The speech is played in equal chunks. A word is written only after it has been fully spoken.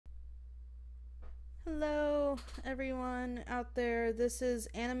Hello, everyone out there. This is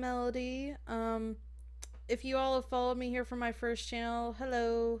Anna Melody. If you all have followed me here from my first channel,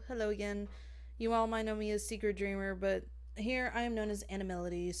 hello again. You all might know me as Secret Dreamer, but here I am known as Anna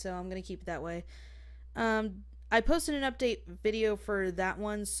Melody, so I'm gonna keep it that way. I posted an update video for that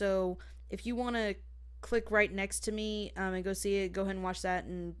one, so if you want to click right next to me and go see it, go ahead and watch that,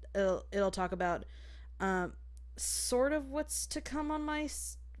 and it'll talk about sort of what's to come on my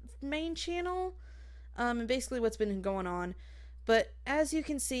main channel. And basically what's been going on. But as you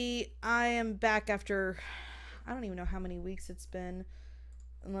can see, I am back after, I don't even know how many weeks it's been.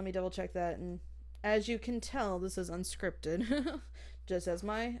 And let me double check that. And as you can tell, this is unscripted, just as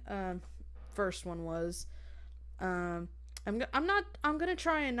my first one was. I'm gonna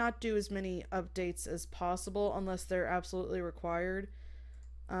try and not do as many updates as possible unless they're absolutely required.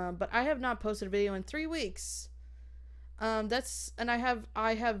 But I have not posted a video in 3 weeks. I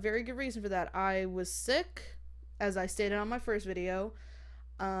have very good reason for that. I was sick, as I stated on my first video.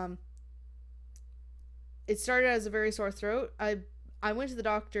 It started as a very sore throat. I went to the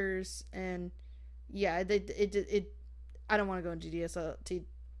doctors, and yeah, I don't want to go into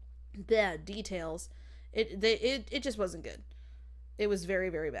details. It just wasn't good. It was very,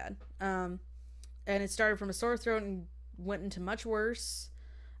 very bad. And it started from a sore throat and went into much worse.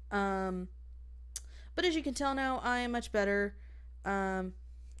 But as you can tell now, I am much better. I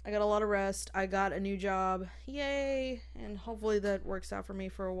got a lot of rest. I got a new job. Yay! And hopefully that works out for me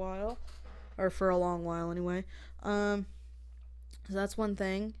for a while. Or for a long while, anyway. So that's one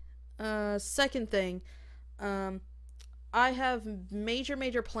thing. Second thing. I have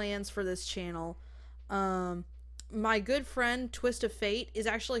major plans for this channel. My good friend, Twist of Fate, is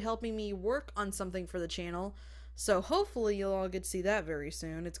actually helping me work on something for the channel. So hopefully you'll all get to see that very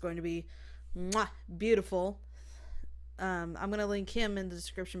soon. It's going to be mwah, beautiful. I'm gonna link him in the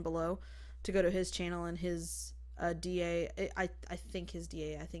description below to go to his channel and his DA. I think his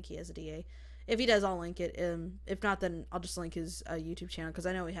DA. I think he has a DA. If he does, I'll link it. If not, then I'll just link his YouTube channel because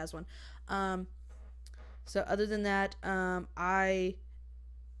I know he has one. So other than that, I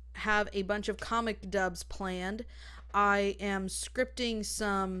have a bunch of comic dubs planned. I am scripting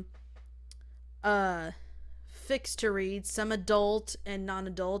some fixed to read, some adult and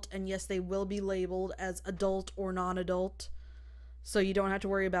non-adult, and yes, they will be labeled as adult or non-adult, so you don't have to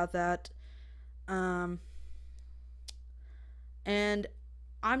worry about that. And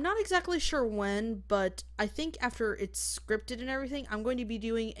I'm not exactly sure when, but I think after it's scripted and everything, I'm going to be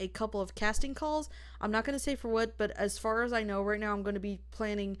doing a couple of casting calls. I'm not going to say for what, but as far as I know right now, I'm going to be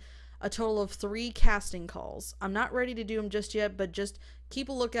planning a total of 3 casting calls. I'm not ready to do them just yet, but just keep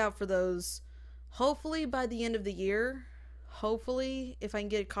a lookout for those. Hopefully by the end of the year. Hopefully, if I can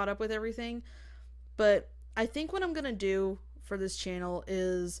get caught up with everything. But I think what I'm going to do for this channel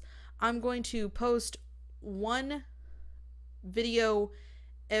is I'm going to post one video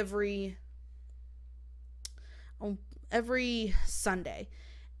every Sunday.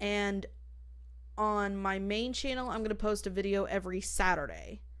 And on my main channel, I'm going to post a video every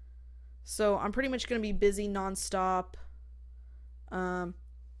Saturday. So I'm pretty much going to be busy nonstop.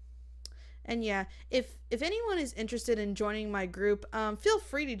 And yeah, if anyone is interested in joining my group, feel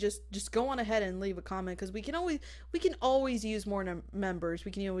free to just go on ahead and leave a comment, because we can always use more members. We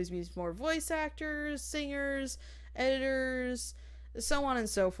can always use more voice actors, singers, editors, so on and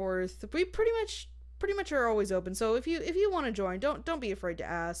so forth. We pretty much are always open. So if you want to join, don't be afraid to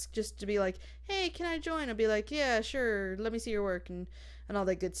ask. Just to be like, hey, can I join? I'll be like, yeah, sure. Let me see your work and all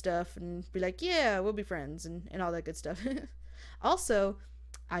that good stuff, and be like, yeah, we'll be friends and all that good stuff. Also,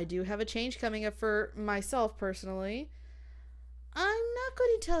 I do have a change coming up for myself personally. I'm not going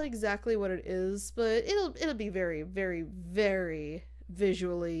to tell exactly what it is, but it'll be very, very, very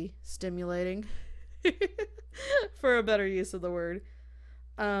visually stimulating, for a better use of the word.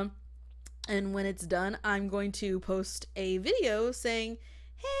 And when it's done, I'm going to post a video saying,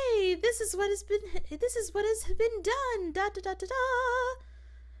 "Hey, this is what has been done." Da da da da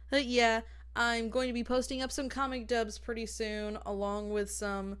da. Yeah. I'm going to be posting up some comic dubs pretty soon, along with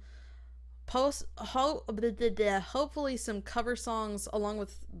some hopefully some cover songs, along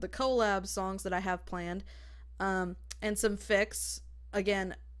with the collab songs that I have planned, and some fics.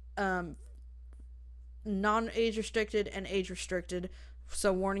 Again, non-age restricted and age restricted,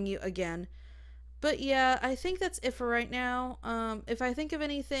 so warning you again. But yeah, I think that's it for right now. If I think of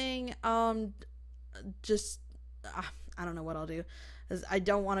anything, just I don't know what I'll do, because I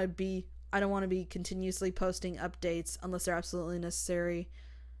don't want to be continuously posting updates unless they're absolutely necessary.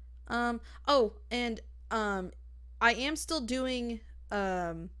 Oh, and I am still doing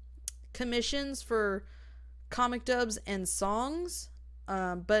commissions for comic dubs and songs.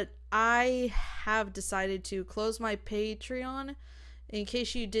 But I have decided to close my Patreon. In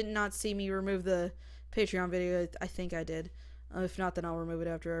case you did not see me remove the Patreon video, I think I did. If not, then I'll remove it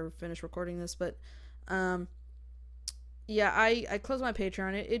after I finish recording this. But yeah, I closed my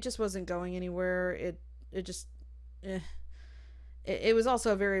Patreon. It just wasn't going anywhere. It just it was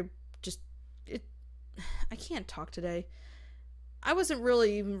also a very just it. I can't talk today. I wasn't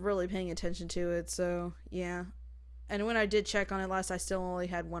really even really paying attention to it, so yeah. And when I did check on it last, I still only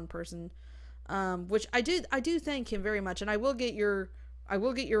had one person, which I do thank him very much, and I will get your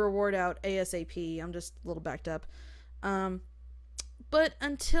reward out ASAP. I'm just a little backed up, but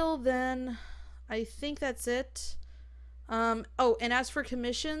until then, I think that's it. Oh, and as for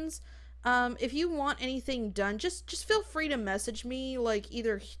commissions, if you want anything done, just feel free to message me. Like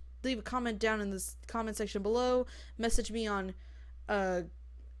either leave a comment down in the comment section below, message me on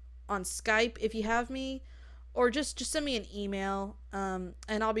Skype if you have me, or just send me an email, and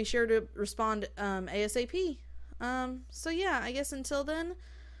I'll be sure to respond ASAP. So yeah, I guess until then,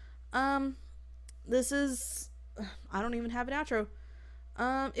 this is, I don't even have an outro.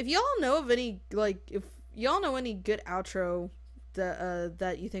 If y'all know of any, if y'all know any good outro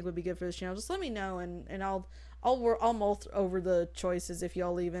that you think would be good for this channel, just let me know, and I'll mull over the choices if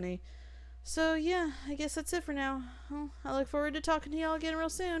y'all leave any. So yeah, I guess that's it for now. Well, I look forward to talking to y'all again real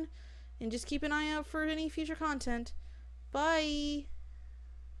soon, and just keep an eye out for any future content. Bye!